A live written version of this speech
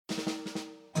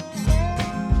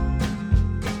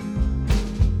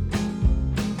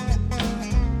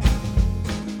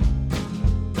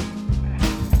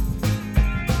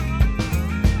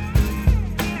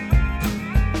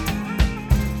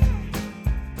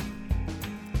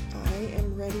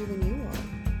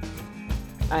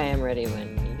I am ready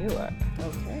when you are.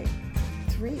 Okay.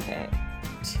 3, Okay.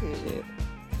 2,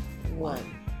 1.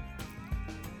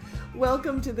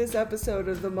 Welcome to this episode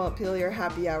of the Montpelier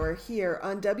Happy Hour here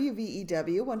on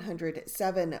WVEW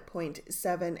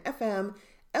 107.7 FM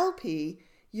LP,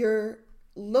 your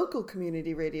local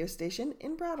community radio station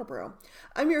in Brattleboro.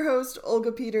 I'm your host,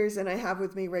 Olga Peters, and I have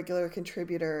with me regular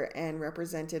contributor and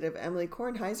representative Emily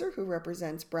Kornheiser, who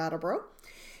represents Brattleboro.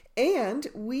 And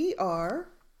we are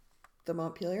the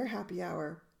Montpelier Happy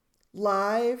Hour,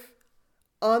 live,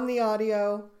 on the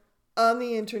audio, on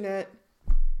the internet.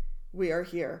 We are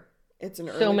here. It's an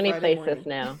early So many Friday places morning.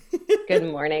 now. Good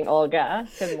morning, Olga.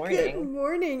 Good morning. Good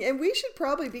morning. And we should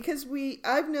probably, because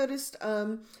I've noticed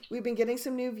we've been getting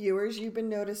some new viewers. You've been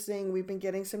noticing we've been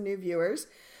getting some new viewers.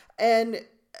 And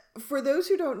for those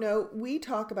who don't know, we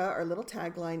talk about, our little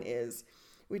tagline is,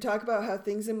 we talk about how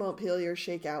things in Montpelier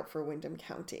shake out for Windham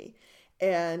County.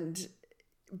 And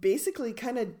basically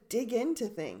kind of dig into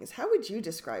things. How would you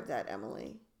describe that,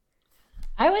 Emily?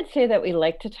 I would say that we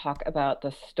like to talk about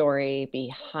the story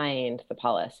behind the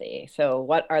policy. So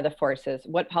what are the forces,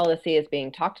 what policy is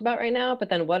being talked about right now, but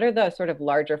then what are the sort of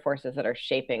larger forces that are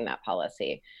shaping that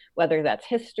policy, whether that's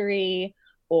history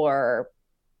or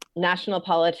national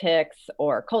politics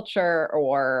or culture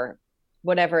or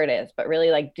whatever it is, but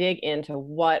really like dig into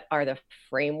what are the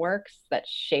frameworks that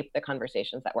shape the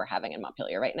conversations that we're having in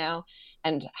Montpelier right now,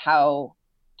 and how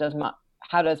does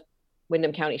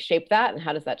Windham County shape that, and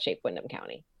how does that shape Windham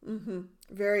County? Mm-hmm.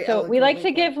 Very. So we like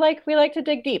to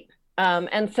dig deep,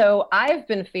 and so I've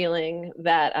been feeling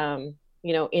that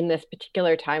in this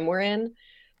particular time we're in,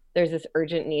 there's this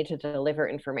urgent need to deliver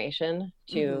information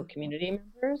to community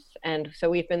members, and so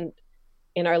we've been,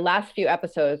 in our last few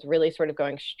episodes, really sort of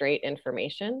going straight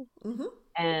information.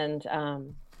 And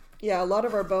a lot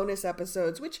of our bonus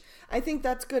episodes, which I think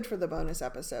that's good for the bonus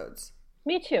episodes.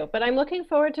 Me too, but I'm looking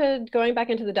forward to going back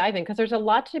into the diving because there's a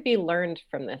lot to be learned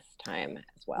from this time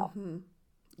as well.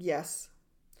 Yes,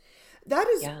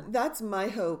 that's my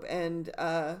hope. And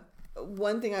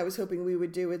one thing I was hoping we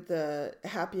would do with the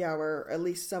happy hour, at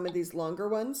least some of these longer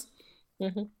ones.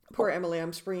 Poor Emily,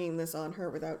 I'm springing this on her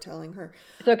without telling her.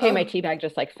 It's okay. My tea bag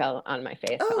just fell on my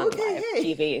face on live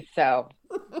TV. So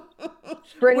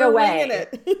We're away. Winging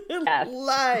it. Yes.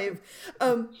 Live.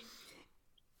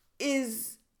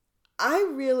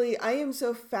 I am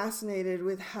so fascinated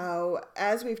with how,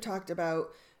 as we've talked about,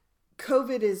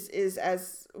 COVID is,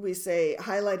 as we say,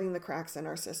 highlighting the cracks in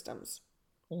our systems.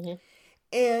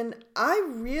 And I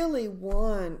really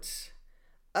want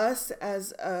us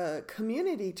as a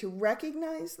community to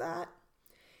recognize that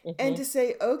and to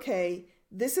say, okay,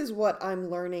 this is what I'm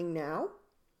learning now.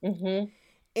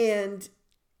 And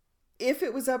if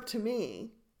it was up to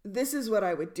me, this is what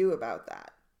I would do about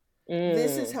that.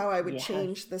 This is how I would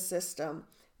change the system.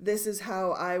 This is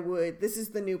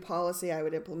the new policy I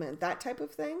would implement, that type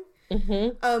of thing.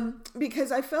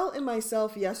 Because I felt in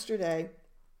myself yesterday,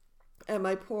 and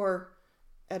my poor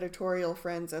editorial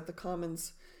friends at the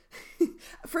Commons,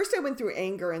 first I went through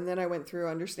anger and then I went through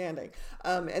understanding.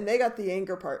 And they got the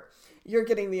anger part. You're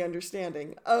getting the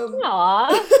understanding. Aww.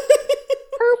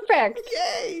 Perfect.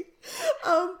 Yay.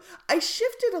 I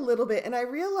shifted a little bit and I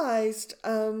realized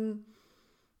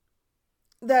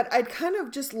that I'd kind of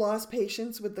just lost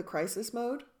patience with the crisis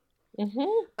mode.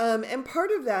 And part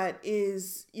of that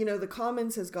is, the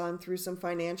Commons has gone through some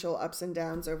financial ups and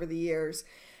downs over the years.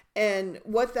 And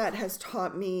what that has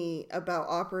taught me about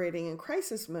operating in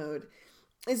crisis mode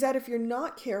is that if you're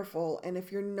not careful and if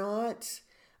you're not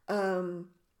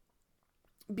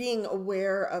being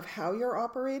aware of how you're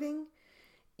operating,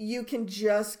 you can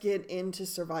just get into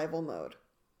survival mode.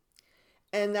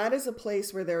 And that is a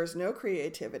place where there is no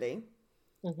creativity.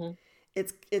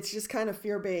 It's just kind of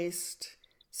fear-based,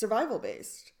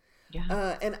 survival-based.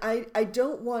 And I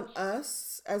don't want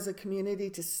us as a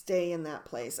community to stay in that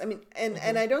place. I mean,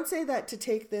 and I don't say that to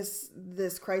take this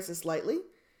crisis lightly.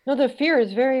 No, the fear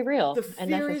is very real. The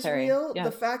fear is real. Yes.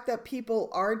 The fact that people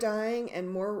are dying and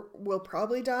more will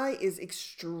probably die is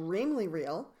extremely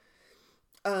real.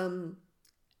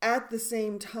 At the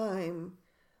same time,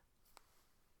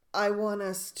 I want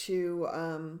us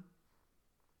to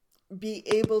be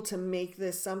able to make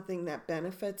this something that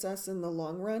benefits us in the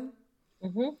long run,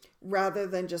 rather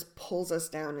than just pulls us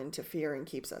down into fear and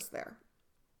keeps us there.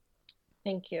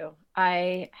 Thank you.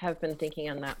 I have been thinking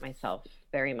on that myself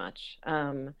very much.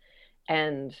 And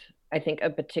I think a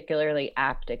particularly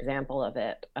apt example of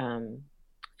it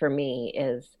for me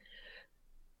is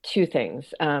two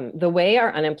things. The way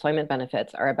our unemployment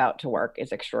benefits are about to work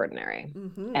is extraordinary.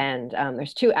 And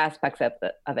there's two aspects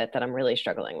of it that I'm really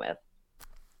struggling with.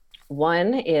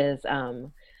 One is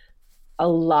a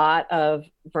lot of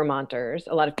Vermonters,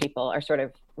 a lot of people are sort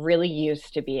of really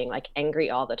used to being like angry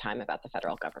all the time about the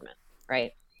federal government,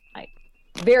 right? Like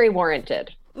very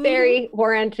warranted, Mm-hmm. very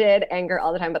warranted anger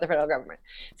all the time about the federal government.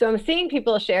 So I'm seeing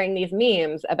people sharing these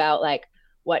memes about like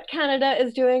what Canada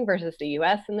is doing versus the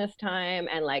US in this time,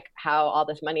 and like how all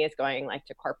this money is going like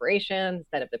to corporations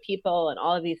instead of the people and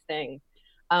all of these things.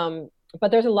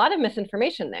 But there's a lot of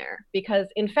misinformation there because,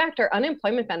 in fact, our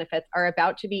unemployment benefits are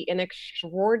about to be an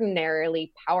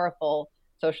extraordinarily powerful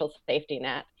social safety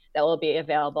net that will be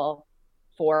available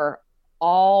for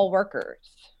all workers,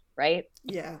 right?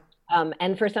 Yeah.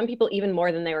 And for some people, even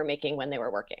more than they were making when they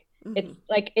were working. Mm-hmm. It's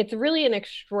like, it's really an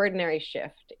extraordinary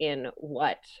shift in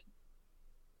what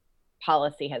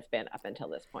policy has been up until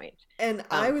this point. And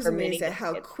I was For many amazed at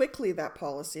how decades. quickly that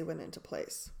policy went into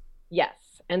place. Yes.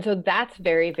 And so that's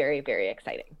very, very, very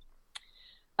exciting.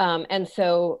 And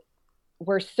so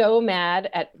we're so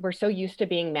used to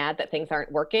being mad that things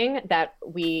aren't working that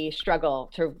we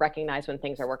struggle to recognize when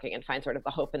things are working and find sort of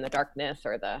the hope in the darkness,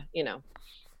 or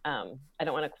I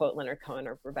don't want to quote Leonard Cohen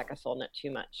or Rebecca Solnit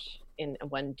too much in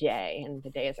one day, and the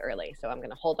day is early, so I'm going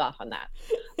to hold off on that.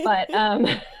 But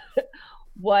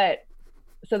what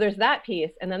so there's that piece,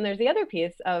 and then there's the other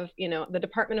piece of, the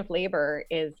Department of Labor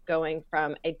is going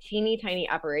from a teeny tiny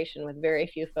operation with very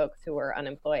few folks who were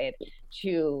unemployed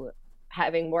to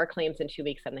having more claims in 2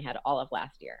 weeks than they had all of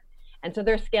last year. And so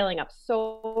they're scaling up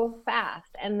so fast,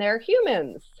 and they're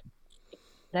humans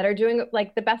that are doing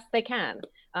like the best they can.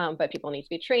 But people need to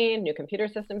be trained, new computer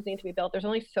systems need to be built. There's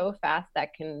only so fast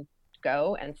that can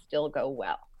go and still go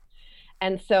well.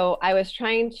 And so I was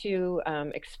trying to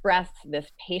express this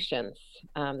patience,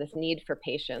 this need for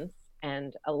patience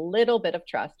and a little bit of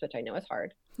trust, which I know is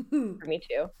hard for me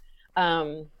too,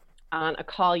 on a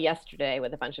call yesterday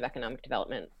with a bunch of economic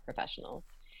development professionals.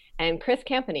 And Chris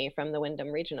Campany from the Wyndham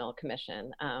Regional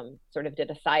Commission sort of did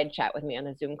a side chat with me on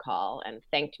a Zoom call and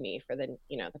thanked me for the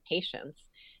patience,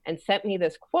 and sent me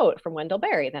this quote from Wendell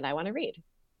Berry that I want to read.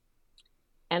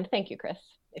 And thank you, Chris,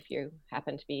 if you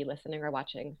happen to be listening or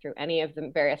watching through any of the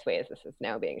various ways this is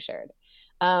now being shared.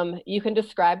 You can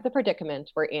describe the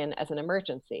predicament we're in as an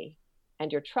emergency,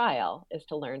 and your trial is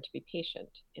to learn to be patient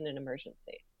in an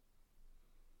emergency.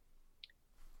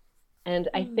 And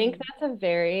I think that's a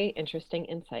very interesting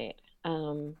insight.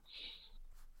 And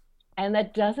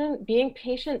being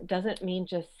patient doesn't mean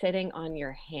just sitting on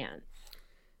your hands,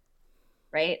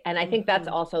 right? And I think that's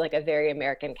also like a very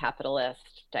American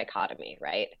capitalist dichotomy,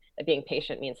 right? That being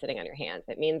patient means sitting on your hands.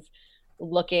 It means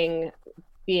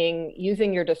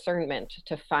using your discernment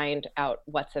to find out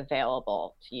what's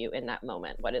available to you in that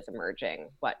moment, what is emerging,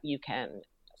 what you can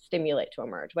stimulate to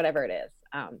emerge, whatever it is.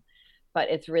 But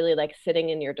it's really like sitting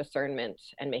in your discernment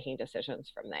and making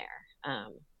decisions from there,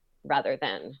 rather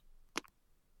than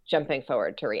jumping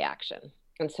forward to reaction.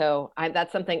 And so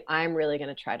that's something I'm really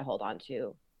going to try to hold on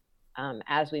to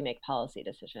as we make policy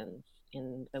decisions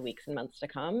in the weeks and months to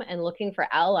come, and looking for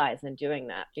allies in doing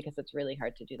that, because it's really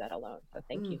hard to do that alone. So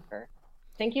thank you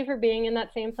for being in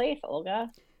that same place, Olga.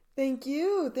 Thank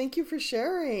you for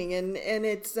sharing. And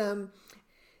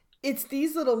it's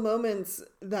these little moments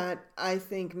that I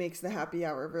think makes the happy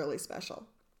hour really special.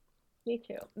 Me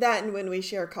too. That, and when we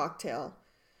share cocktail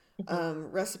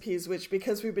recipes, which,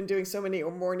 because we've been doing so many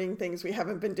morning things we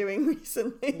haven't been doing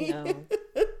recently, No.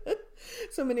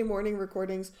 so many morning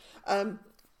recordings.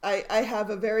 I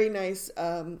have a very nice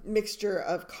mixture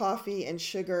of coffee and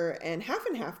sugar and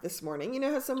half this morning. You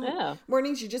know how some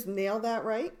mornings you just nail that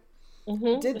right?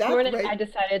 Did This that morning right. I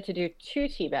decided to do 2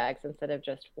 tea bags instead of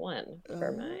just one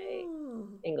for my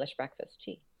English breakfast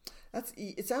tea.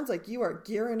 It sounds like you are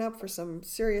gearing up for some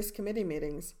serious committee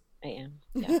meetings. I am.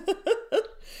 Yeah.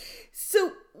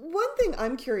 So one thing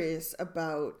I'm curious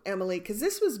about, Emily, because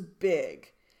this was big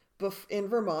in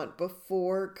Vermont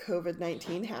before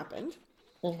COVID-19 happened.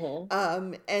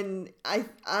 And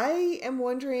I am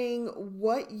wondering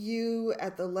what you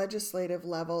at the legislative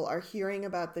level are hearing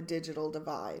about the digital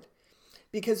divide,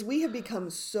 because we have become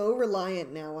so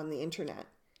reliant now on the internet.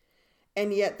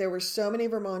 And yet there were so many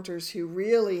Vermonters who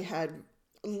really had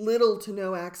little to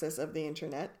no access of the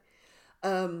internet.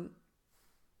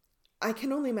 I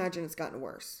can only imagine it's gotten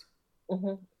worse. I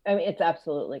mean, it's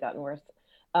absolutely gotten worse.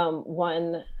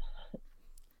 One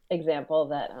example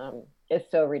that is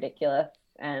so ridiculous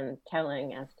and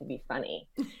telling as to be funny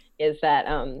is that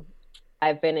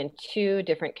I've been in 2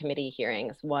 different committee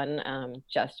hearings. One,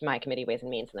 just my committee, Ways and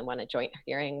Means, and then one a joint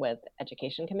hearing with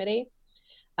Education Committee,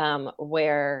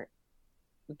 where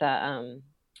the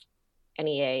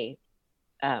NEA,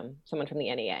 someone from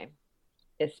the NEA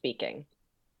is speaking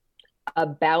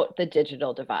about the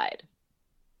digital divide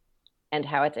and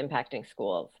how it's impacting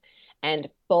schools. And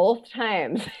both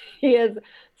times he has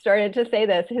started to say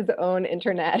this, his own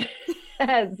internet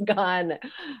has gone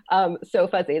so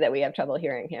fuzzy that we have trouble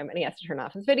hearing him, and he has to turn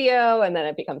off his video, and then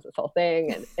it becomes this whole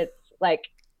thing. And it's like,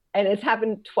 and it's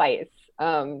happened twice.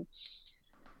 And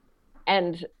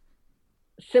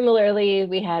similarly,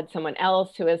 we had someone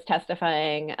else who was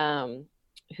testifying,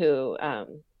 who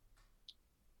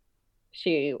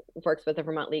she works with the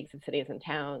Vermont Leagues of Cities and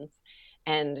Towns,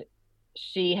 and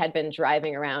she had been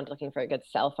driving around looking for a good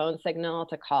cell phone signal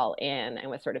to call in, and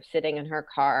was sort of sitting in her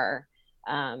car,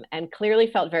 and clearly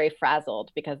felt very frazzled,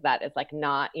 because that is like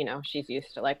not, she's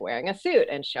used to like wearing a suit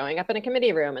and showing up in a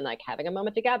committee room and like having a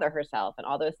moment to gather herself and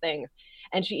all those things.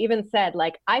 And she even said,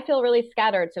 like, I feel really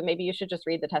scattered, so maybe you should just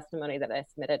read the testimony that I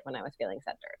submitted when I was feeling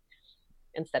centered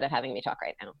instead of having me talk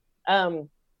right now.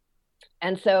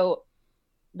 And so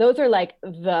those are like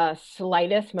the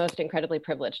slightest, most incredibly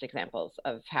privileged examples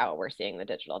of how we're seeing the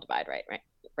digital divide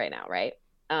right now, right?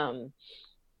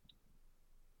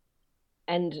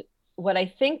 And what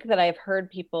I think that I've heard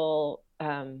people,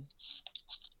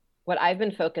 what I've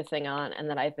been focusing on, and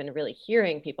that I've been really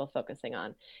hearing people focusing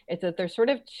on, is that there's sort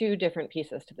of two different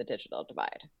pieces to the digital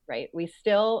divide, right? We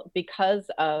still, because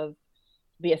of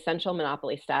the essential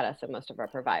monopoly status of most of our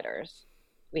providers,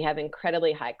 we have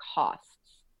incredibly high costs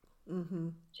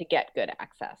to get good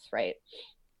access, right?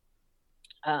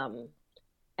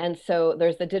 And so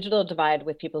there's the digital divide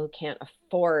with people who can't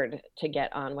afford to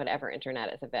get on whatever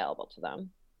internet is available to them.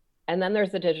 And then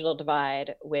there's the digital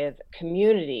divide with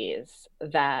communities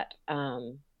that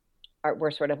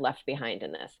were sort of left behind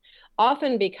in this,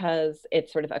 often because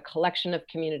it's sort of a collection of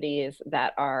communities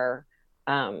that are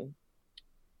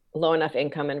low enough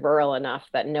income and rural enough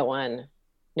that no one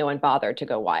bothered to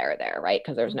go wire there, right?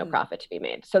 Because there's no profit to be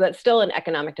made. So that's still an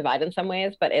economic divide in some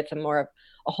ways, but it's more of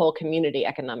a whole community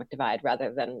economic divide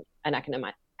rather than an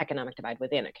economic divide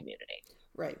within a community.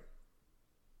 Right.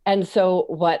 And so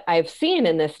what I've seen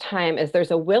in this time is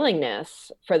there's a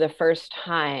willingness for the first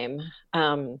time,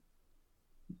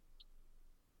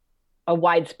 a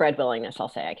widespread willingness, I'll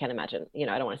say. I can't imagine, I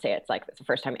don't want to say it's like it's the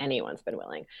first time anyone's been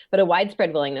willing, but a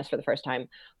widespread willingness for the first time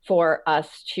for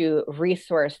us to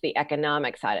resource the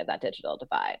economic side of that digital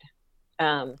divide.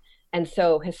 And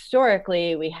so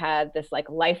historically, we had this like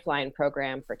lifeline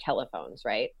program for telephones,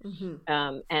 right?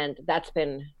 And that's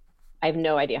been, I have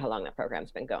no idea how long that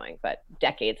program's been going, but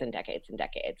decades and decades and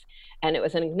decades. And it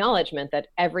was an acknowledgement that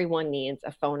everyone needs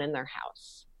a phone in their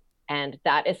house. And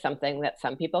that is something that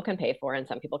some people can pay for and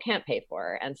some people can't pay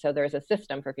for. And so there's a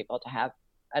system for people to have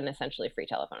an essentially free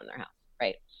telephone in their house,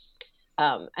 right?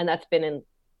 And that's been in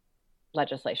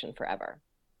legislation forever.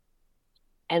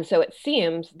 And so it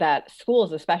seems that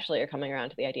schools especially are coming around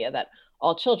to the idea that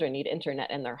all children need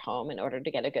internet in their home in order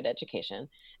to get a good education.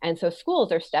 And so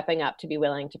schools are stepping up to be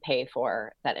willing to pay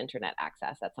for that internet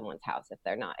access at someone's house if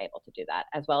they're not able to do that,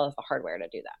 as well as the hardware to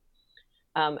do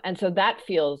that. And so that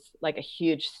feels like a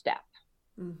huge step,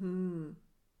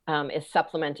 is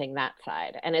supplementing that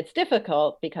side. And it's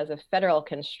difficult because of federal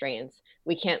constraints.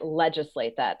 We can't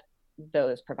legislate that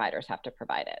those providers have to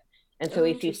provide it. And so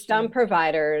we see some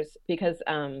providers, because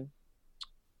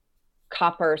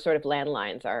copper sort of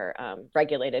landlines are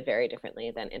regulated very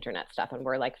differently than internet stuff. And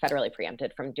we're like federally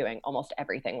preempted from doing almost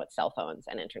everything with cell phones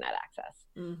and internet access.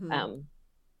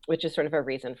 Which is sort of a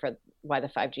reason for why the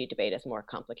 5G debate is more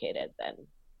complicated than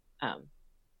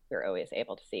we're always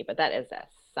able to see. But that is a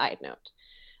side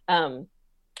note.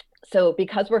 So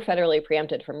because we're federally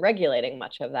preempted from regulating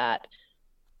much of that,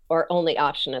 our only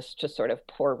option is to sort of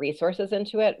pour resources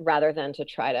into it rather than to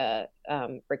try to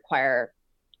require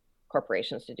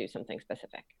corporations to do something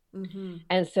specific.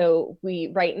 And so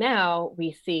right now,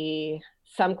 we see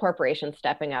some corporations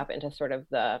stepping up into sort of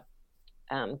the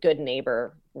good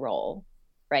neighbor role.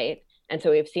 Right. And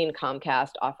so we've seen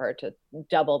Comcast offer to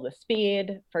double the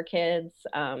speed for kids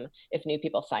if new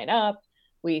people sign up.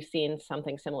 We've seen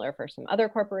something similar for some other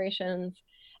corporations.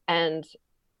 And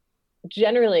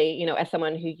generally, as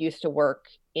someone who used to work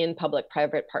in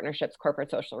public-private partnerships,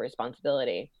 corporate social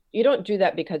responsibility, you don't do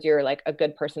that because you're like a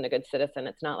good person, a good citizen.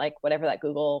 It's not like whatever that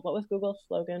what was Google's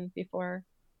slogan before?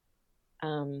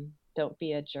 Don't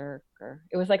be a jerk, or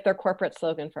it was like their corporate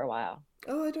slogan for a while.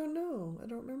 Oh, I don't know. I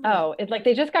don't remember. Oh, it's like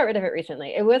they just got rid of it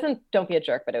recently. It wasn't "Don't be a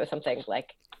jerk," but it was something like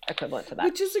equivalent to that.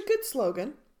 Which is a good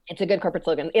slogan. It's a good corporate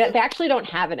slogan. They actually don't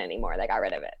have it anymore. They got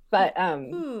rid of it, but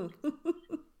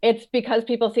it's because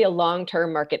people see a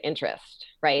long-term market interest,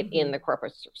 right, in the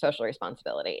corporate social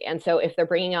responsibility. And so if they're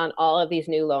bringing on all of these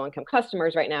new low-income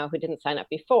customers right now who didn't sign up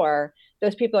before,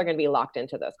 those people are going to be locked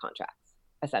into those contracts.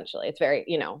 Essentially, it's very,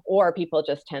 or people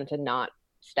just tend to not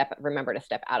remember to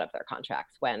step out of their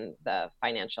contracts when the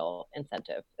financial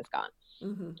incentive is gone.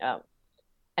 Mm-hmm.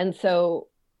 And so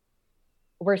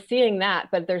we're seeing that,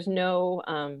 but there's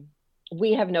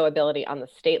we have no ability on the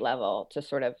state level to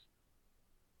sort of,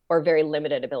 or very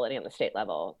limited ability on the state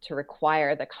level to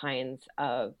require the kinds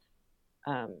of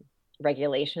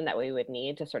regulation that we would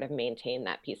need to sort of maintain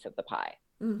that piece of the pie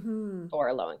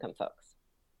for low-income folks.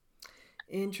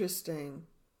 Interesting.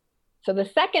 So the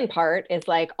second part is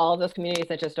like all of those communities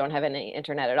that just don't have any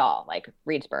internet at all, like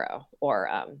Reedsboro or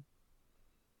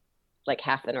like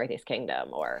half the Northeast Kingdom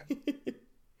or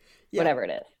whatever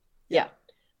it is. Yeah.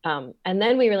 And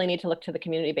then we really need to look to the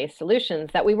community-based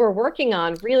solutions that we were working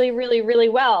on really, really, really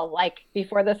well, like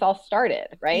before this all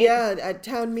started, right? Yeah, at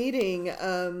town meeting,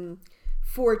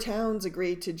 4 towns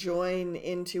agreed to join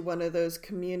into one of those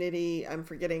community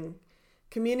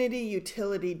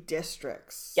utility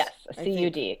districts. Yes, a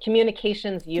CUD,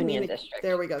 Communications Union District.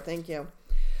 There we go. Thank you.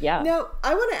 Yeah. Now,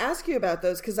 I want to ask you about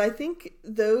those because I think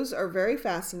those are very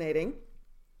fascinating.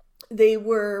 They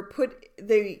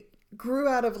grew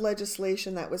out of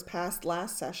legislation that was passed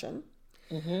last session.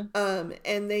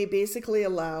 And they basically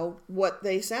allow what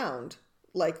they sound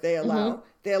like they allow.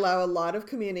 They allow a lot of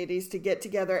communities to get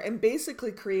together and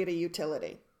basically create a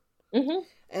utility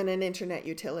and an internet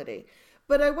utility.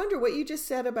 But I wonder what you just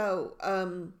said about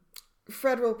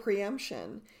federal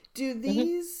preemption. Do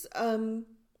these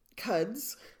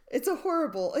CUDs, it's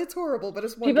horrible, but it's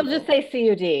wonderful. People just say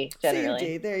CUD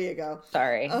generally. CUD, there you go.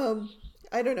 Sorry.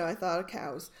 I don't know, I thought of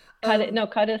cows.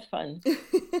 CUD is fun.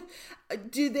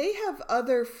 Do they have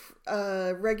other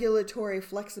regulatory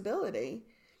flexibility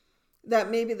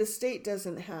that maybe the state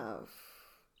doesn't have?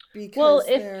 Because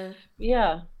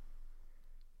yeah.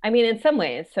 I mean, in some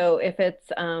ways. So if it's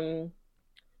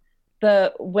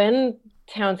when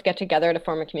towns get together to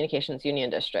form a communications union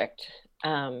district,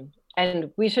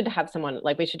 and we should have someone,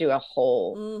 like we should do a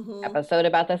whole episode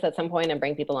about this at some point and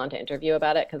bring people on to interview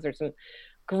about it, because there's some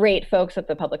great folks at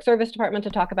the Public Service Department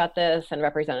to talk about this, and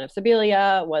Representative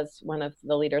Sibilia was one of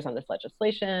the leaders on this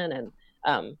legislation,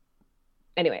 and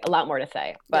anyway, a lot more to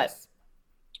say. But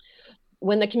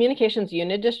when the Communications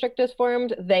Union District is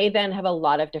formed, they then have a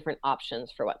lot of different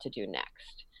options for what to do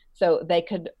next. So they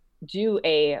could do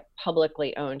a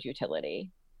publicly owned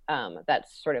utility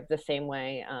that's sort of the same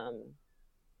way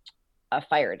a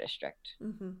fire district.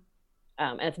 And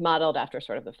it's modeled after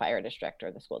sort of the fire district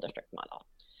or the school district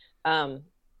model.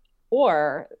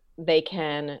 Or they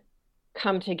can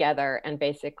come together and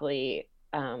basically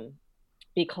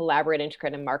be collaborating to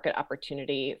create a market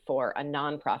opportunity for a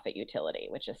nonprofit utility,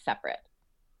 which is separate,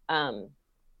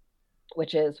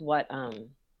 which is what,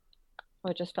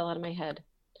 it just fell out of my head.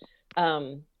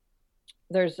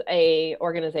 There's a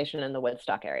organization in the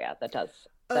Woodstock area that's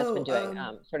been doing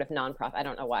sort of nonprofit. I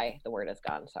don't know why the word is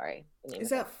gone. Sorry. Is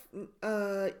that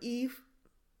Eve?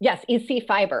 Yes, EC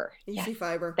Fiber. EC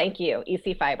Fiber. Thank you,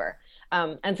 EC Fiber.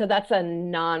 And so that's a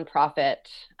nonprofit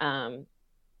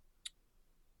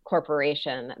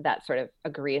corporation that sort of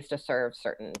agrees to serve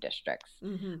certain districts.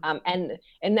 And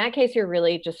in that case, you're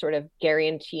really just sort of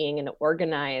guaranteeing an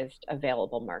organized,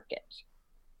 available market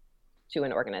to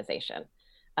an organization.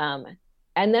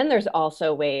 And then there's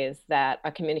also ways that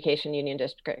a communication union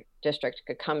district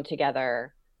could come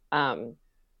together,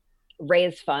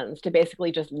 raise funds to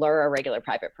basically just lure a regular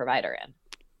private provider in.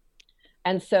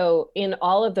 And so in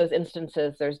all of those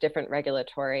instances, there's different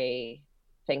regulatory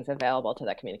things available to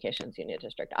that communications union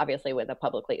district. Obviously, with a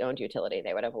publicly owned utility,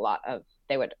 they would have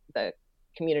the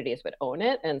communities would own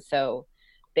it. And so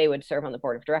they would serve on the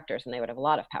board of directors, and they would have a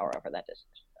lot of power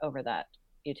over that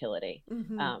utility.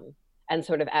 And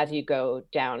sort of as you go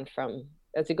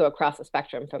across the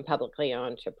spectrum from publicly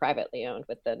owned to privately owned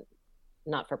with the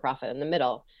not-for-profit in the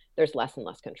middle, there's less and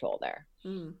less control there.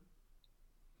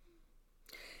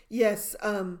 Yes.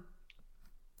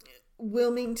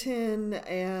 Wilmington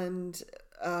and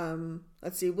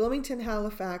Wilmington,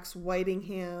 Halifax,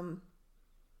 Whitingham,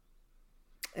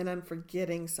 and I'm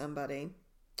forgetting somebody,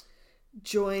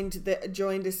 joined a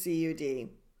CUD.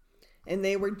 And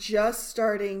they were just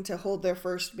starting to hold their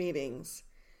first meetings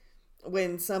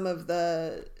when some of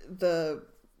the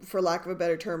for lack of a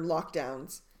better term,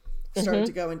 lockdowns started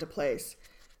to go into place.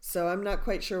 So I'm not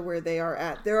quite sure where they are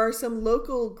at. There are some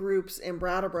local groups in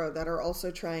Brattleboro that are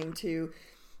also trying to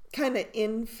kind of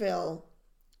infill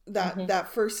that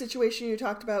first situation you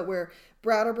talked about, where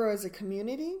Brattleboro as a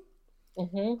community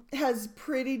has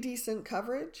pretty decent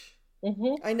coverage.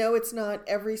 I know it's not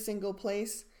every single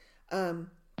place,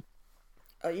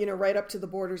 right up to the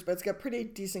borders, but it's got pretty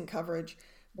decent coverage.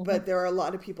 But there are a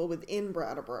lot of people within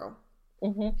Brattleboro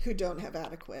who don't have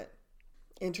adequate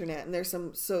internet, and there's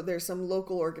some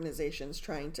local organizations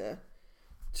trying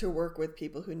to work with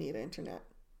people who need internet.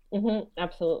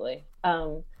 Absolutely.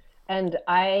 And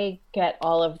I get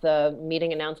all of the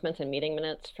meeting announcements and meeting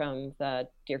minutes from the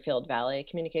Deerfield Valley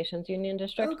Communications Union Oh,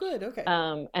 District. good. Okay.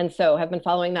 And so have been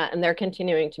following that, and they're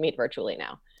continuing to meet virtually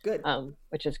now, Good.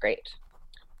 Which is great.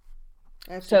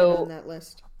 I have to get on So, that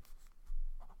list.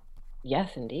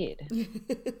 yes, indeed.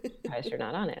 Surprised you're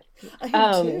not on it. I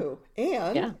am too.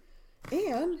 Yeah.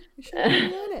 And you should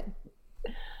be on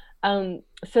it.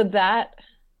 So that,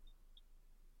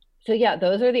 so yeah,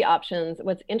 those are the options.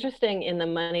 What's interesting in the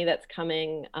money that's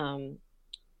coming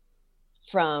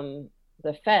from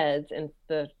the feds and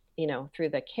the, through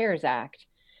the CARES Act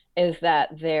is that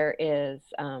there is,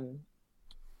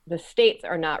 the states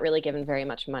are not really given very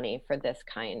much money for this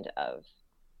kind of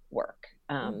work,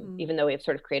 even though we've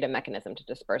sort of created a mechanism to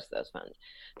disperse those funds.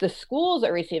 The schools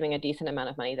are receiving a decent amount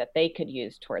of money that they could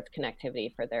use towards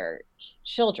connectivity for their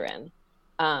children,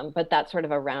 but that's sort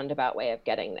of a roundabout way of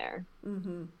getting there.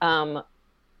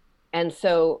 And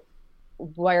so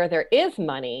where there is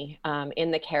money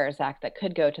in the CARES Act that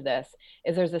could go to this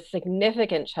is there's a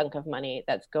significant chunk of money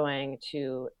that's going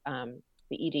to the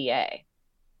EDA.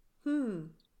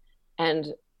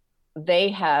 And they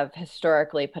have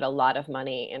historically put a lot of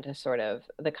money into sort of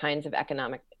the kinds of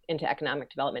economic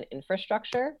development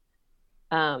infrastructure,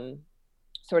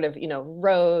 sort of,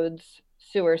 roads,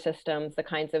 sewer systems, the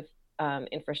kinds of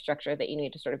infrastructure that you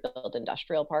need to sort of build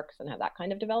industrial parks and have that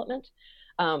kind of development.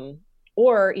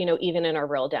 Or, even in our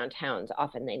rural downtowns,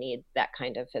 often they need that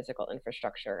kind of physical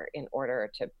infrastructure in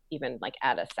order to even like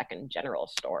add a second general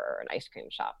store or an ice cream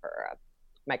shop or a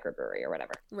microbrewery or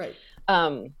whatever. Right.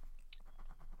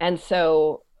 And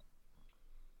so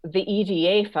the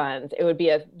EDA funds, it would be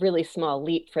a really small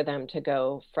leap for them to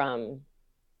go from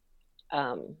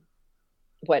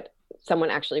what someone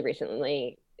actually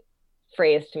recently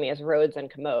phrased to me as roads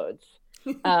and commodes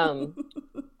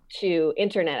to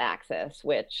internet access,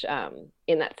 which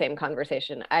in that same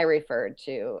conversation I referred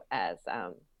to as,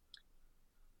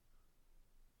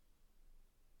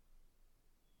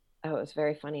 it was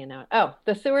very funny. And now,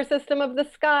 the sewer system of the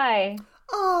sky.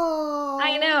 Oh,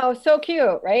 I know, so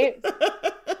cute, right?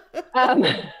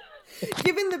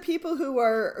 Given the people who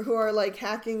are like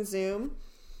hacking Zoom,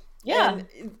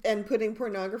 and putting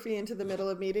pornography into the middle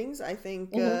of meetings, I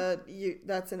think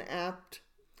that's an apt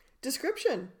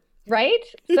description, right?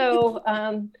 So,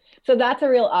 so that's a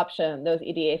real option. Those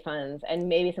EDA funds and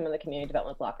maybe some of the community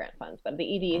development block grant funds, but the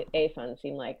EDA funds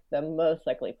seem like the most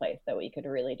likely place that we could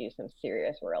really do some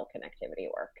serious rural connectivity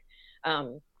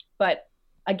work. But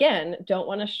again, don't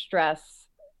want to stress.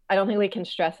 I don't think we can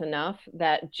stress enough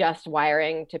that just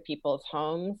wiring to people's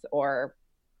homes or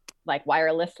like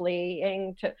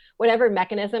wirelessly to whatever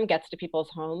mechanism gets to people's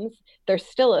homes, there's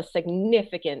still a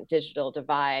significant digital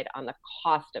divide on the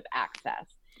cost of access.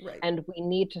 Right. And we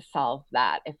need to solve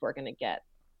that if we're going to get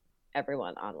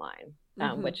everyone online,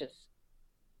 which is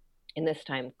in this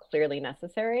time clearly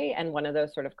necessary. And one of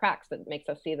those sort of cracks that makes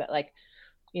us see that, like,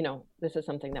 this is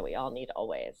something that we all need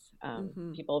always.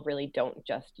 People really don't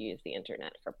just use the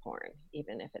internet for porn,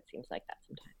 even if it seems like that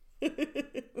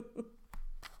sometimes.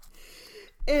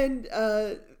 And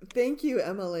thank you,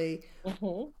 Emily.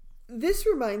 This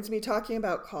reminds me, talking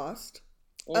about cost,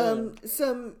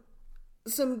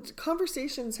 some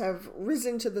conversations have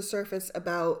risen to the surface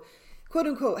about quote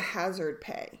unquote hazard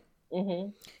pay.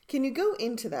 Can you go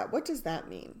into that? What does that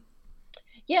mean?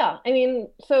 Yeah, I mean,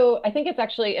 so I think it's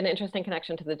actually an interesting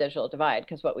connection to the digital divide,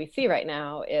 because what we see right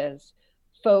now is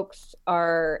folks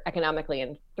are economically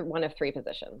in one of three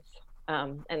positions.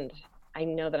 And I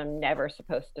know that I'm never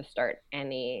supposed to start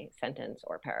any sentence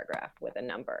or paragraph with a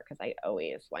number, because I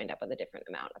always wind up with a different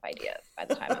amount of ideas by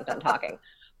the time I'm done talking.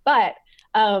 But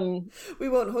we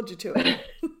won't hold you to it.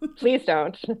 Please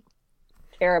don't.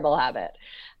 Terrible habit.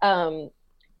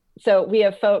 So we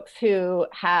have folks who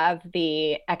have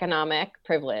the economic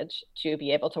privilege to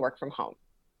be able to work from home,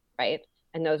 right?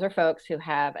 And those are folks who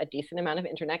have a decent amount of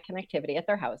internet connectivity at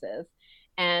their houses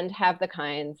and have the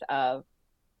kinds of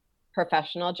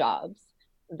professional jobs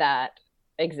that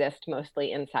exist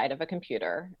mostly inside of a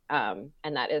computer. And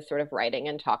that is sort of writing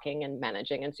and talking and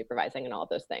managing and supervising and all of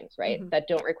those things, right? That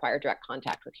don't require direct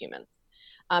contact with humans.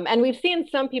 And we've seen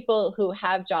some people who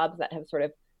have jobs that have sort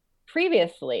of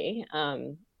previously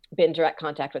been direct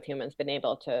contact with humans, been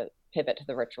able to pivot to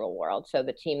the virtual world. So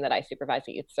the team that I supervise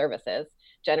at Youth Services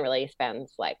generally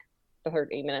spends like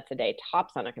 30 minutes a day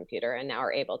tops on a computer, and now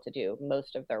are able to do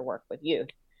most of their work with youth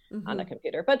on a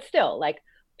computer. But still, like,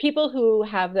 people who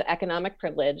have the economic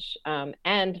privilege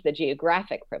and the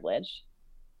geographic privilege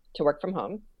to work from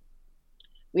home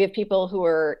We have people who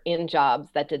are in jobs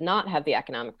that did not have the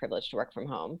economic privilege to work from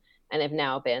home and have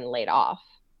now been laid off.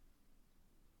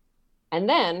 And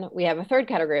then we have a third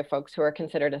category of folks who are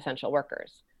considered essential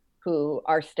workers, who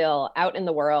are still out in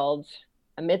the world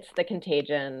amidst the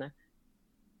contagion,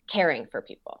 caring for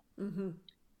people. Mm-hmm.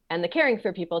 And the caring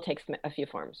for people takes a few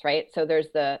forms, right? So there's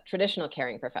the traditional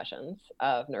caring professions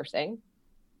of nursing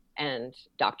and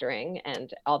doctoring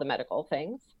and all the medical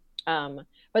things. But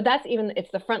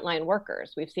it's the frontline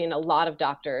workers. We've seen a lot of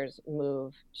doctors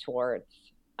move towards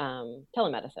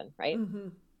telemedicine, right? Mm-hmm.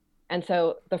 And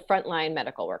so the frontline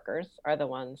medical workers are the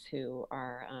ones who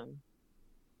are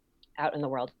out in the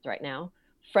world right now.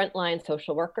 Frontline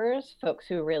social workers, folks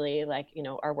who really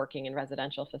are working in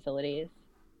residential facilities,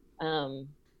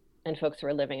 and folks who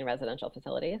are living in residential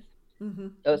facilities, mm-hmm.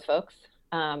 those folks.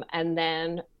 And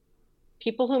then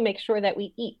people who make sure that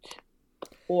we eat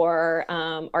or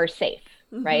are safe,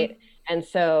 mm-hmm. right? And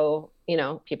so,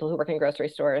 people who work in grocery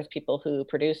stores, people who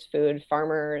produce food,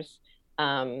 farmers,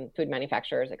 food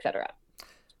manufacturers, et cetera.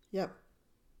 Yep.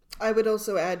 I would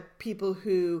also add people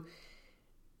who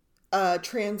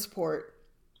transport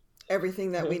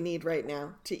everything that mm-hmm. we need right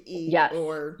now to eat. Yes.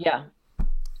 Or yeah.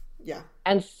 Yeah.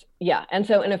 And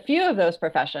so in a few of those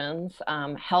professions,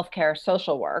 healthcare,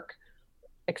 social work,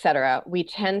 et cetera, we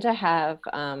tend to have,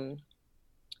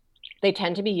 they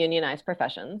tend to be unionized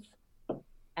professions,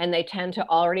 and they tend to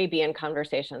already be in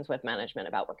conversations with management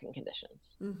about working conditions.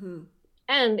 Mm-hmm.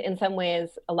 And in some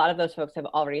ways, a lot of those folks have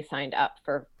already signed up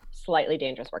for slightly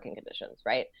dangerous working conditions,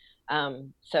 right?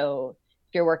 So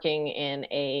if you're working in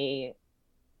a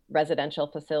residential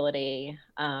facility,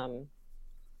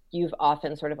 you've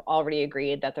often sort of already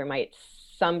agreed that there might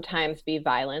sometimes be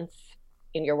violence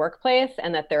in your workplace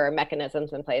and that there are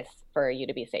mechanisms in place for you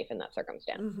to be safe in that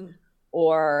circumstance. Mm-hmm.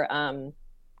 Or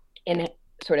in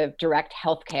sort of direct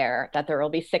healthcare, that there will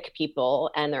be sick people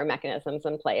and there are mechanisms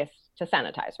in place to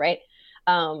sanitize, right?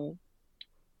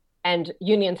 And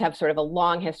unions have sort of a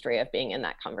long history of being in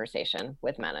that conversation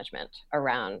with management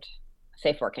around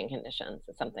safe working conditions.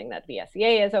 It's something that the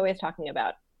SEA is always talking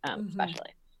about, mm-hmm.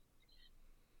 especially.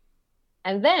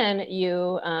 And then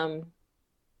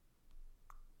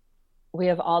we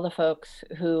have all the folks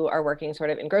who are working sort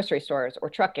of in grocery stores or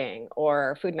trucking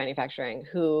or food manufacturing,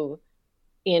 who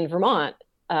in Vermont,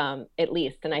 at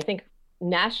least, and I think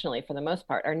nationally for the most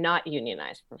part, are not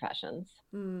unionized professions,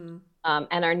 and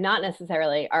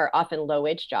are often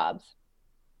low-wage jobs,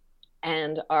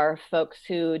 and are folks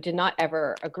who did not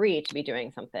ever agree to be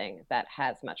doing something that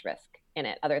has much risk in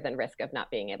it, other than risk of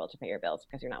not being able to pay your bills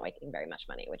because you're not making very much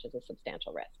money, which is a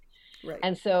substantial risk. Right.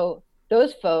 And so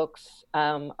those folks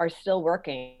are still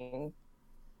working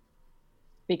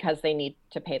because they need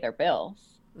to pay their bills,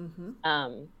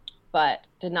 mm-hmm. But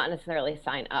did not necessarily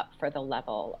sign up for the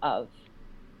level of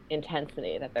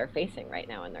intensity that they're facing right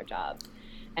now in their jobs.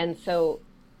 And so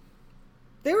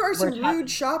there are some rude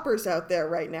shoppers out there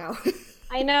right now.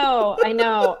 I know.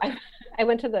 I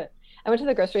went to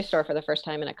the grocery store for the first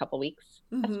time in a couple weeks,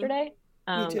 mm-hmm. yesterday.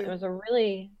 Me too. It was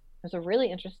really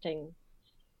interesting.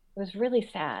 It was really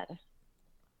sad.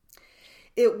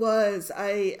 It was.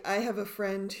 I have a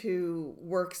friend who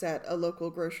works at a local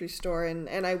grocery store,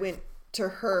 and I went to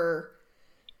her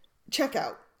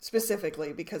checkout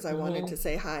specifically because I mm-hmm. wanted to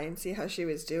say hi and see how she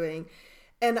was doing.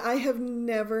 And I have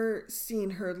never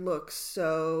seen her look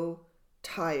so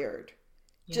tired.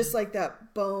 Yeah. Just like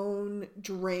that bone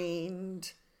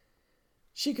drained.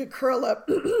 She could curl up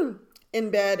in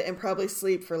bed and probably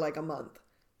sleep for like a month.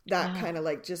 That kind of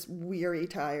like just weary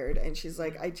tired. And she's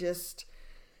like,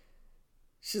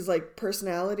 she's like,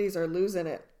 personalities are losing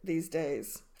it these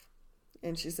days.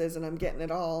 And she says, and I'm getting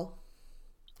it all.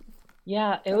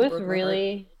 Yeah, it was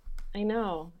really, I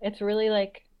know. It's really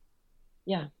like,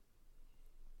 yeah.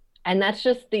 And that's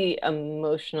just the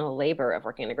emotional labor of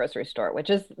working in a grocery store, which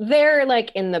is there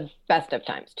like in the best of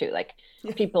times too. Like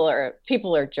people are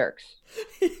jerks,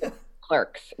 yeah.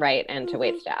 Clerks, right? And to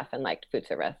wait staff and like food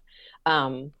service.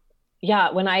 When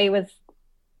I was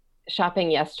shopping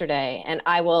yesterday, and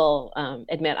I will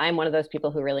admit I'm one of those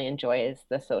people who really enjoys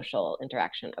the social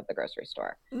interaction of the grocery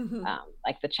store, mm-hmm.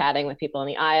 Like the chatting with people in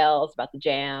the aisles about the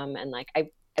jam, and like I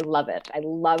love it. I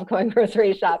love going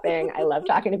grocery shopping. I love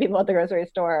talking to people at the grocery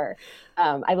store.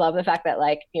 I love the fact that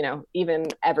like, even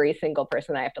every single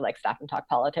person I have to like stop and talk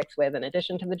politics with in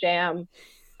addition to the jam,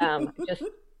 just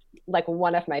like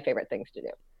one of my favorite things to do.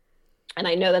 And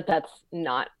I know that that's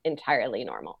not entirely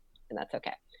normal, and that's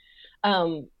okay.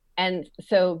 And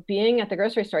so being at the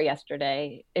grocery store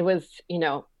yesterday, it was,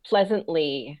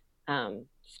 pleasantly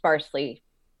sparsely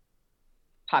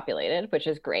populated, which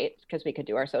is great because we could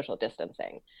do our social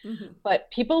distancing. Mm-hmm. But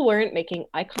people weren't making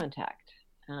eye contact.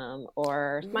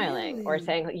 or smiling or Really?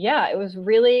 saying, yeah, it was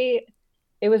really,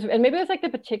 it was, and maybe it was like the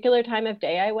particular time of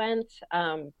day I went,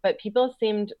 but people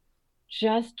seemed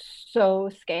just so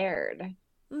scared.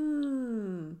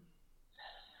 Mm.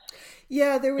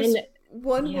 Yeah, there And was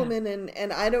one yeah, woman,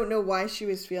 and I don't know why she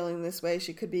was feeling this way.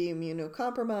 She could be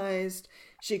immunocompromised.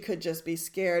 She could just be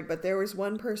scared. But there was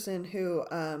one person who,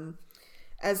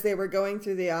 as they were going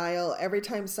through the aisle, every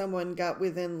time someone got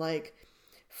within like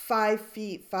 5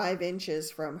 feet, 5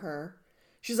 inches from her,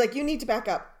 she's like, "You need to back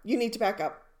up. You need to back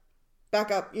up.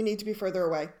 Back up. You need to be further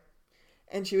away."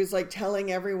 And she was like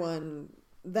telling everyone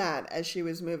that as she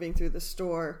was moving through the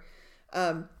store.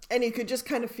 And you could just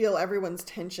kind of feel everyone's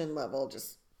tension level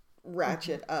just mhm,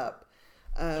 ratchet up.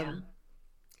 yeah, Um,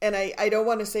 and I don't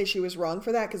want to say she was wrong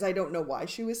for that because I don't know why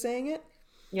she was saying it.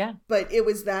 yeah, But it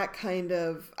was that kind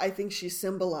of, I think she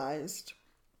symbolized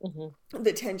hmm,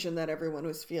 the tension that everyone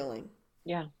was feeling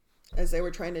yeah. as they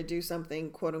were trying to do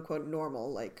something quote unquote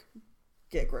normal, like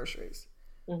get groceries.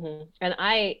 And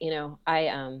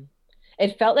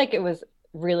it felt like it was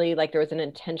really like there was an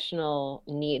intentional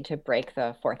need to break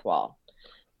the fourth wall.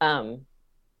 Um,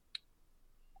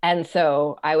 and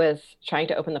so I was trying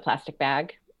to open the plastic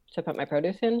bag to put my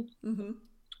produce in. Mm-hmm.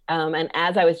 And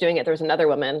as I was doing it, there was another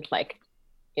woman, like,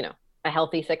 you know, a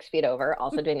healthy 6 feet over,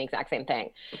 also doing the exact same thing.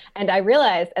 And I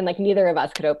realized, and like neither of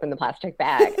us could open the plastic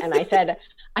bag. And I said,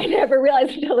 I never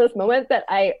realized until this moment that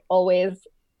I always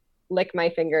lick my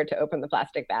finger to open the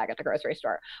plastic bag at the grocery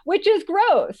store, which is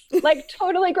gross, like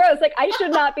totally gross. Like I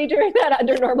should not be doing that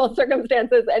under normal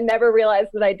circumstances and never realized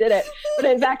that I did it. But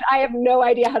in fact, I have no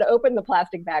idea how to open the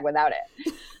plastic bag without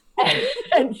it.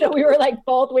 And so we were like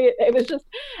it was just,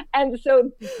 and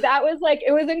so that was like,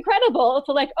 it was incredible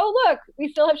to like, oh, look, we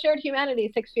still have shared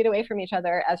humanity 6 feet away from each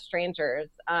other as strangers.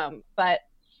 But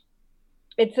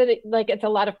it's a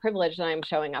lot of privilege that I'm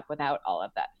showing up without all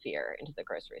of that fear into the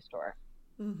grocery store.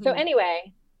 So Mm-hmm.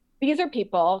 anyway, these are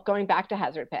people going back to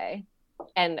hazard pay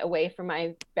and away from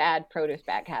my bad produce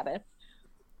bag habits.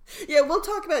 Yeah, we'll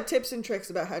talk about tips and tricks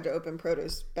about how to open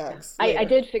produce Yeah. bags I later.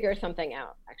 did figure something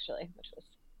out actually, which was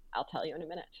I'll tell you in a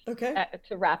minute Okay.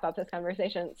 to wrap up this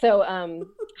conversation. So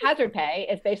hazard pay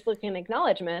is basically an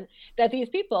acknowledgement that these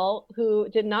people who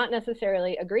did not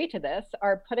necessarily agree to this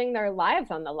are putting their lives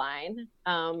on the line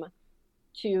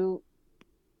to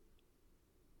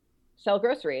sell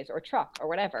groceries or truck or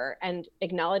whatever, and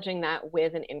acknowledging that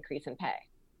with an increase in pay.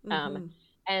 Um, Mm-hmm.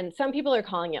 and some people are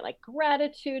calling it like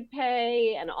gratitude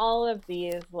pay and all of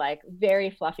these like very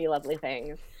fluffy, lovely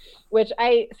things, which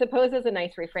I suppose is a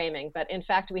nice reframing. But in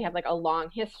fact, we have like a long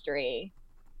history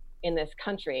in this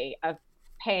country of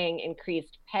paying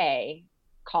increased pay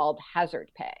called hazard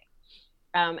pay.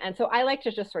 And so I like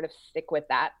to just sort of stick with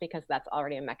that because that's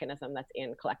already a mechanism that's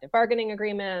in collective bargaining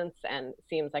agreements and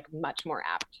seems like much more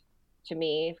apt to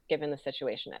me given the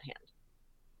situation at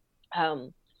hand.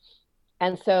 Um,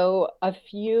 and so a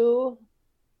few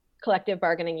collective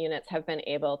bargaining units have been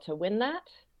able to win that.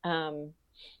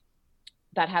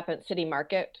 That happened. City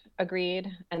Market agreed,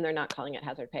 and they're not calling it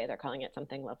hazard pay; they're calling it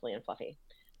something lovely and fluffy.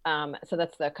 So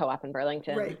that's the co-op in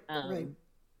Burlington, Right, right.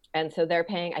 and so they're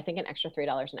paying, I think, an extra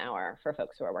 $3 an hour for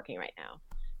folks who are working right now.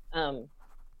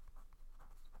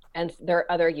 And there are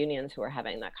other unions who are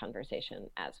having that conversation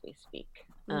as we speak.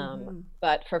 Mm-hmm.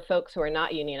 But for folks who are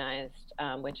not unionized,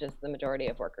 which is the majority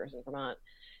of workers in Vermont,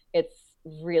 it's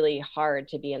really hard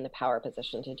to be in the power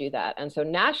position to do that. And so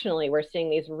nationally, we're seeing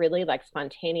these really like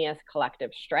spontaneous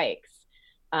collective strikes.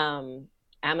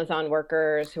 Amazon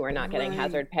workers who are not getting Right.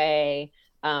 hazard pay.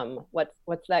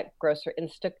 What's that grocery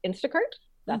Instacart?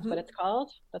 That's Mm-hmm. what it's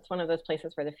called. That's one of those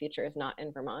places where the future is not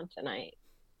in Vermont, and I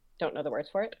don't know the words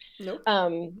for it. Nope.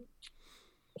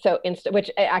 So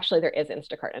which actually there is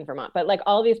Instacart in Vermont, but like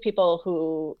all these people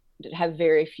who have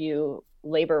very few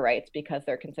labor rights because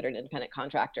they're considered independent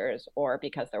contractors or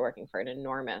because they're working for an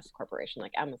enormous corporation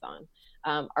like Amazon,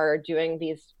 are doing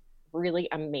these really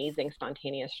amazing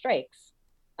spontaneous strikes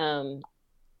to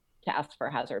ask for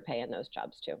hazard pay in those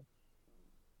jobs too.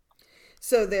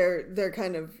 So they're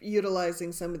kind of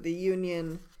utilizing some of the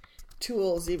union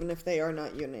tools, even if they are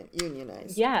not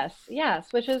unionized. Yes, yes,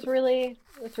 which is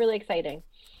it's really exciting.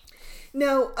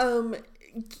 Now,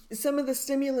 some of the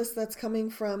stimulus that's coming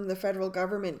from the federal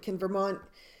government, can Vermont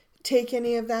take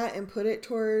any of that and put it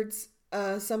towards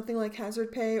something like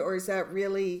hazard pay, or is that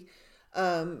really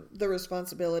the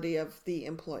responsibility of the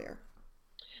employer?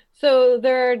 So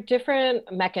there are different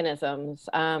mechanisms.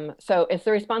 So it's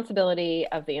the responsibility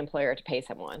of the employer to pay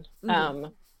someone. Mm-hmm.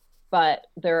 But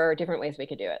there are different ways we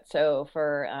could do it. So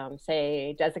for,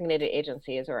 say, designated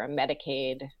agencies or a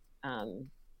Medicaid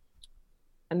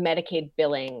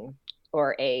billing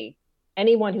or a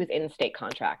anyone who's in state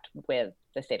contract with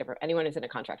the state of anyone who's in a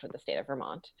contract with the state of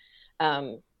Vermont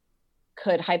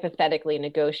could hypothetically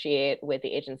negotiate with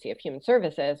the Agency of Human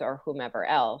Services or whomever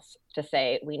else to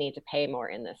say, we need to pay more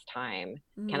in this time.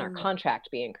 Can our contract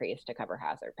be increased to cover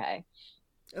hazard pay?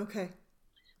 Okay.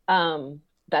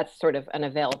 That's sort of an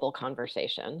available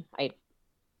conversation.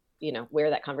 Where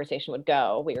that conversation would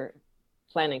go, we were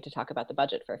planning to talk about the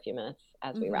budget for a few minutes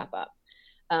as we wrap up.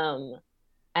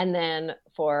 And then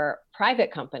for private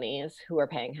companies who are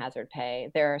paying hazard pay,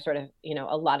 there are sort of,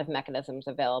 a lot of mechanisms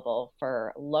available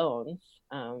for loans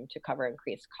to cover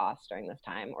increased costs during this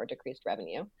time or decreased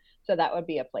revenue. So that would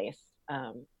be a place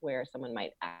where someone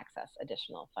might access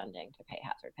additional funding to pay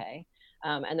hazard pay.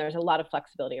 And there's a lot of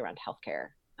flexibility around healthcare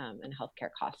and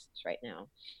healthcare costs right now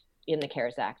in the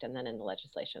CARES Act and then in the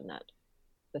legislation that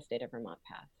the state of Vermont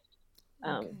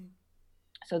passed. Okay.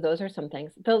 So those are some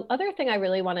things. The other thing I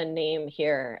really want to name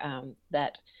here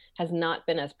that has not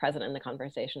been as present in the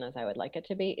conversation as I would like it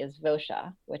to be is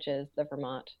VOSHA, which is the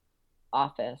Vermont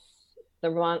Office, the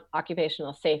Vermont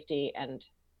Occupational Safety and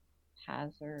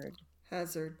Hazard.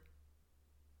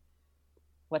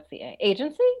 What's the A?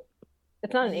 Agency?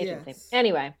 It's not an agency. Yes.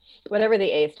 Anyway, whatever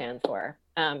the A stands for.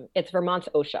 It's Vermont's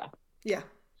OSHA. Yeah.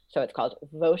 So it's called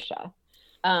VOSHA.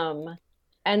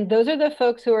 And those are the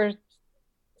folks who are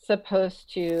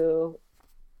supposed to,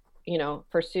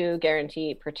 pursue,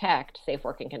 guarantee, protect safe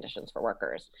working conditions for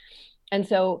workers. And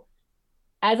so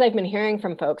as I've been hearing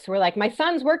from folks who are like, my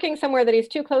son's working somewhere that he's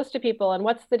too close to people, and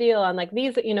what's the deal? And like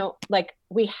these,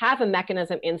 we have a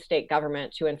mechanism in state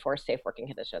government to enforce safe working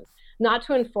conditions, not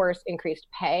to enforce increased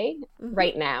pay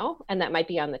right now, and that might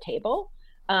be on the table,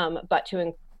 but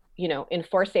to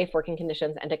enforce safe working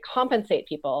conditions and to compensate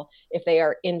people if they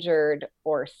are injured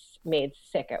or made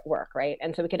sick at work, right?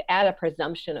 And so we could add a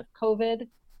presumption of COVID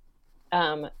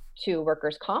to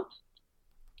workers' comp.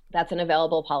 That's an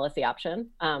available policy option.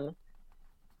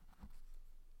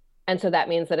 And so that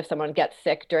means that if someone gets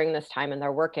sick during this time and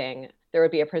they're working, there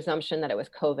would be a presumption that it was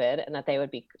COVID and that they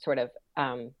would be sort of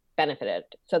benefited.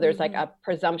 So there's like a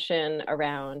presumption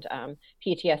around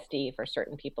PTSD for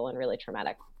certain people in really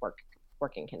traumatic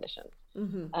working conditions.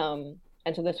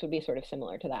 And so this would be sort of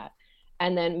similar to that.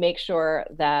 And then make sure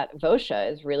that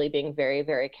VOSHA is really being very,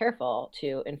 very careful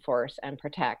to enforce and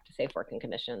protect safe working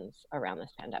conditions around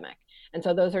this pandemic. And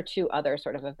so those are two other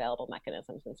sort of available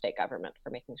mechanisms in state government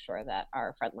for making sure that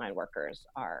our frontline workers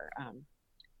are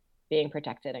being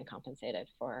protected and compensated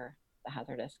for the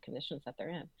hazardous conditions that they're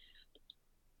in.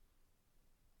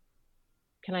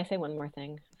 Can I say one more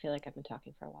thing? I feel like I've been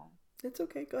talking for a while. It's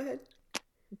okay, go ahead.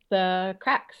 The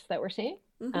cracks that we're seeing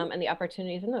and the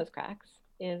opportunities in those cracks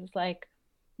is like,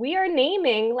 we are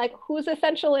naming like who's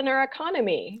essential in our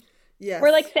economy. Yes. We're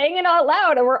like saying it out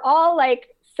loud and we're all like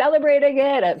celebrating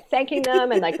it and thanking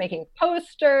them and like making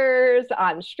posters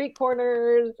on street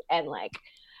corners and like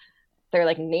they're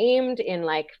like named in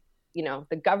like,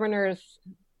 the governor's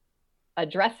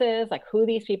addresses, like who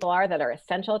these people are that are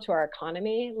essential to our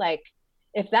economy. Like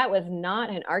if that was not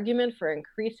an argument for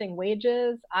increasing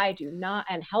wages, I do not,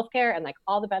 and healthcare and like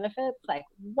all the benefits, like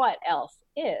what else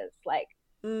is? Like,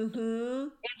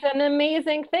 it's an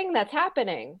amazing thing that's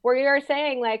happening where you're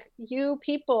saying like you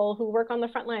people who work on the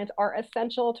front lines are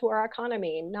essential to our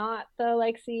economy, not the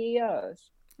like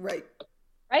CEOs. Right.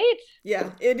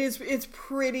 Yeah, it's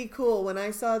pretty cool. When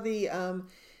I saw the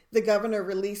governor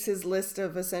release his list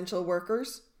of essential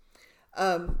workers,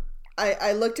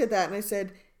 I looked at that and I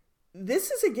said,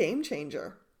 this is a game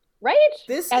changer. Right?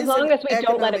 This as is long an as we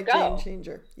don't let it go. Game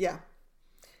changer. Yeah.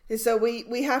 So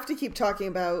we have to keep talking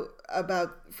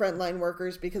about frontline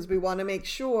workers because we want to make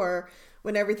sure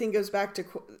when everything goes back to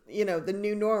the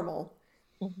new normal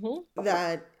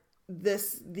that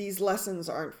these lessons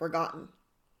aren't forgotten.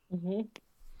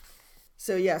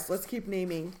 So yes, let's keep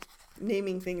naming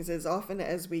things as often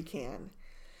as we can.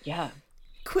 Yeah.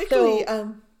 Quickly.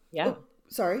 Yeah. Oh,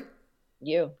 sorry.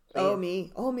 You. Please.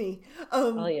 Oh me.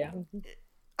 Yeah.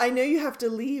 I know you have to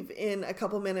leave in a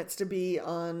couple minutes to be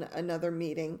on another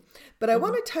meeting, but I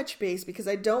want to touch base because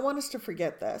I don't want us to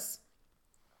forget this.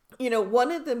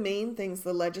 One of the main things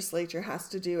the legislature has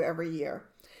to do every year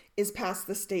is pass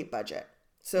the state budget.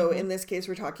 So in this case,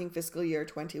 we're talking fiscal year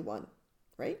 21,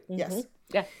 right? Yes.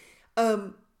 Yeah.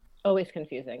 Always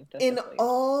confusing. In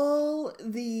all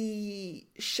the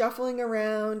shuffling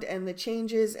around and the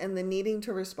changes and the needing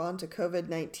to respond to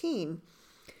COVID-19,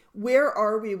 where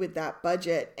are we with that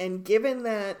budget? And given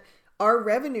that our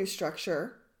revenue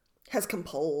structure has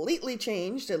completely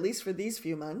changed, at least for these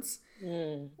few months,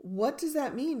 what does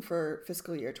that mean for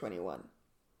fiscal year 21?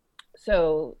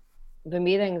 So the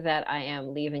meeting that I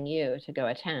am leaving you to go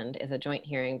attend is a joint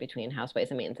hearing between House Ways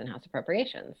and Means and House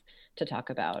Appropriations to talk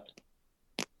about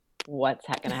what's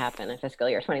going to happen in fiscal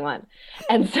year 21.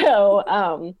 And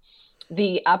so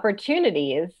the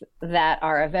opportunities that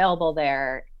are available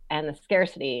there and the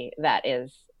scarcity that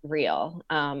is real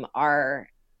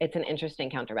it's an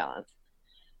interesting counterbalance.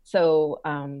 So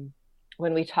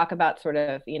when we talk about sort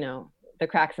of, the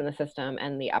cracks in the system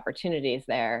and the opportunities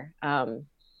there,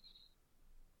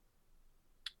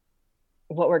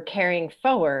 what we're carrying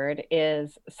forward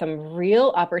is some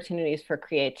real opportunities for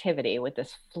creativity with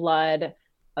this flood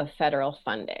of federal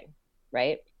funding,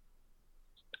 right?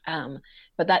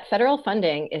 But that federal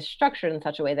funding is structured in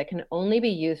such a way that can only be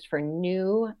used for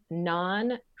new,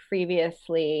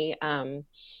 non-previously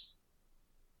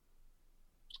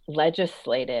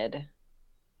legislated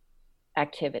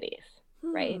activities,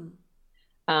 right?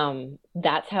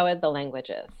 That's how the language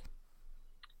is.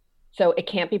 So it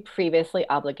can't be previously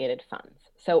obligated funds.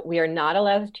 So we are not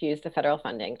allowed to use the federal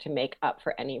funding to make up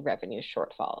for any revenue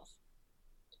shortfalls.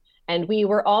 And we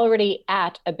were already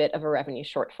at a bit of a revenue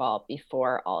shortfall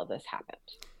before all of this happened.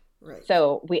 Right.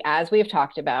 So as we've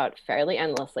talked about fairly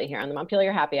endlessly here on the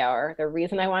Montpelier Happy Hour, the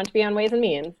reason I wanted to be on Ways and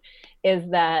Means is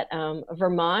that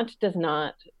Vermont does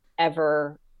not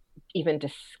ever even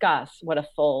discuss what a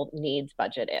full needs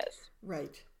budget is.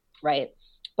 Right. Right.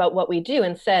 But what we do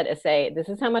instead is say, this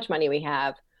is how much money we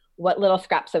have. What little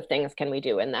scraps of things can we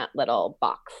do in that little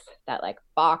box, that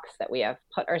box that we have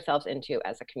put ourselves into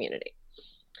as a community?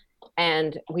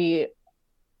 And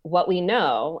what we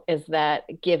know is that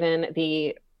given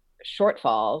the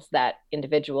shortfalls that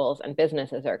individuals and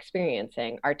businesses are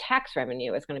experiencing, our tax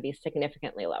revenue is going to be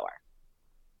significantly lower.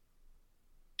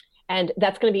 And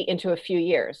that's going to be into a few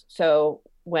years. So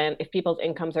if people's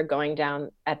incomes are going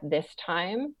down at this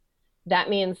time, that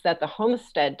means that the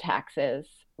homestead taxes,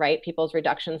 right, people's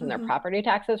reductions in their property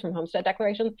taxes from homestead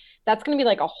declarations, that's going to be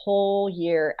a whole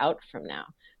year out from now.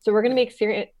 So we're going to be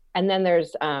experiencing, and then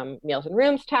there's meals and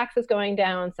rooms taxes going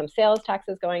down, some sales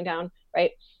taxes going down,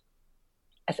 right,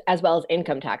 as well as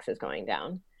income taxes going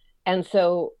down. And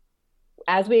so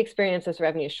as we experience this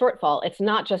revenue shortfall, it's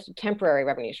not just a temporary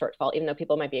revenue shortfall, even though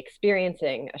people might be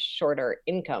experiencing a shorter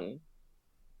income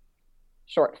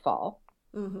shortfall.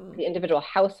 The individual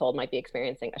household might be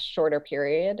experiencing a shorter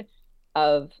period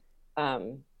of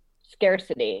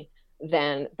scarcity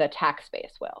than the tax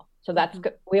base will. So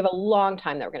we have a long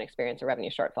time that we're going to experience a revenue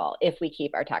shortfall if we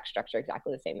keep our tax structure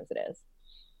exactly the same as it is.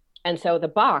 And so the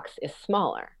box is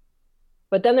smaller.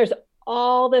 But then there's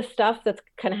all this stuff that's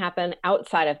going to happen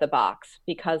outside of the box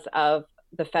because of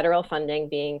the federal funding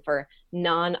being for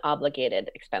non-obligated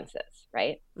expenses,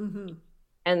 right?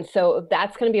 And so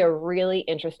that's going to be a really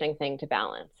interesting thing to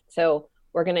balance. So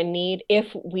we're going to need, if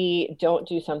we don't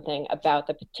do something about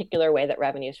the particular way that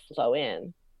revenues flow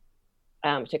in,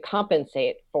 to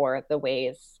compensate for the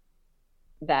ways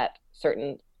that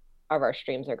certain of our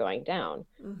streams are going down,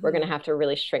 we're going to have to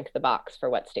really shrink the box for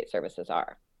what state services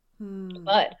are.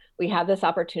 But we have this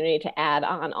opportunity to add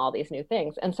on all these new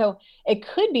things. And so it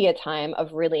could be a time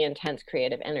of really intense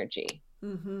creative energy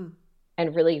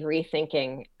and really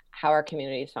rethinking how our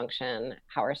communities function,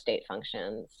 how our state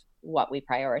functions, what we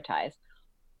prioritize,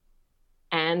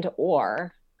 and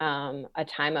or a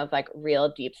time of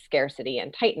real deep scarcity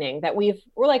and tightening that we've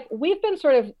been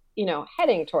sort of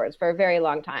heading towards for a very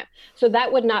long time. So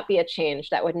that would not be a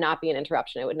change. That would not be an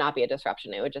interruption. It would not be a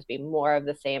disruption. It would just be more of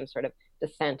the same sort of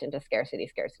descent into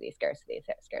scarcity.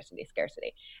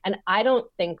 And I don't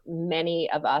think many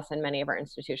of us and many of our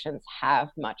institutions have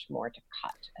much more to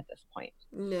cut at this point.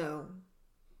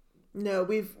 No,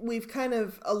 we've kind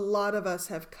of, a lot of us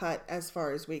have cut as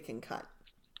far as we can cut.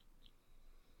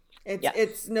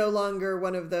 It's no longer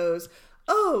one of those,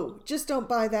 just don't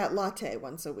buy that latte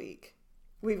once a week.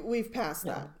 We've passed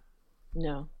that.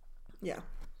 No. Yeah.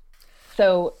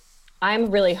 So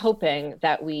I'm really hoping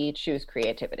that we choose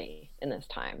creativity in this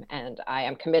time, and I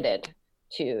am committed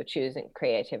to choosing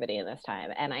creativity in this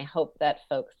time. And I hope that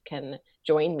folks can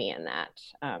join me in that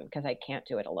because I can't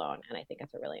do it alone. And I think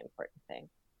it's a really important thing.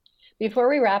 Before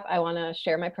we wrap, I want to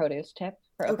share my produce tip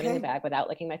for opening the bag without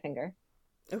licking my finger.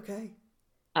 Okay.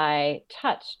 I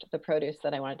touched the produce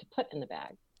that I wanted to put in the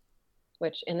bag,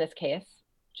 which in this case,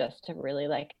 just to really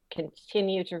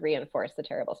continue to reinforce the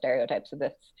terrible stereotypes of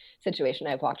this situation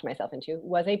I've walked myself into,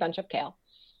 was a bunch of kale.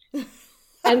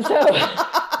 And so,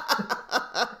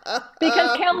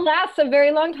 because kale lasts a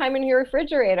very long time in your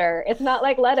refrigerator. It's not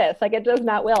like lettuce. It does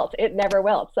not wilt. It never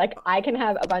wilts. I can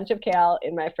have a bunch of kale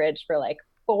in my fridge for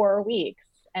 4 weeks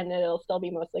and it'll still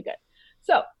be mostly good.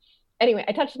 So anyway,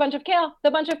 I touched a bunch of kale.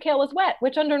 The bunch of kale was wet,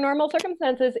 which under normal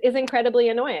circumstances is incredibly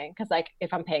annoying because, like,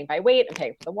 if I'm paying by weight, I'm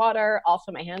paying for the water.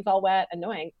 Also, my hands all wet,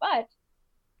 annoying. But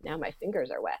now my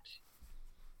fingers are wet,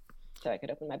 so I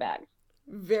could open my bag.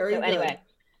 Very good. Anyway,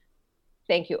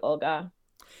 thank you, Olga.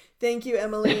 Thank you,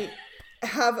 Emily.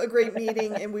 Have a great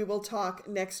meeting, and we will talk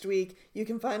next week. You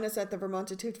can find us at the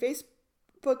Vermontitude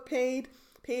Facebook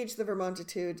page, the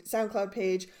Vermontitude SoundCloud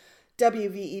page,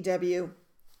 WVEW,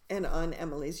 and on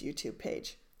Emily's YouTube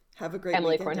page. Have a great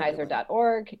weekend,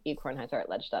 EmilyKornheiser.org,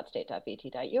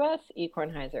 eKornheiser@ledge.state.bt.us,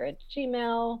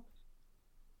 eKornheiser@gmail,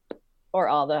 or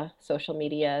all the social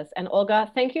medias. And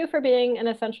Olga, thank you for being an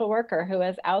essential worker who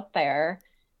is out there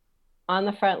on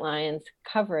the front lines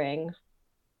covering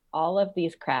all of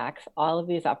these cracks, all of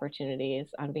these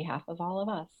opportunities on behalf of all of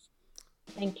us.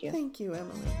 Thank you. Thank you,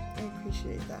 Emily. I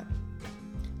appreciate that.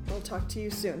 We'll talk to you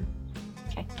soon.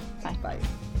 Okay, bye. Bye.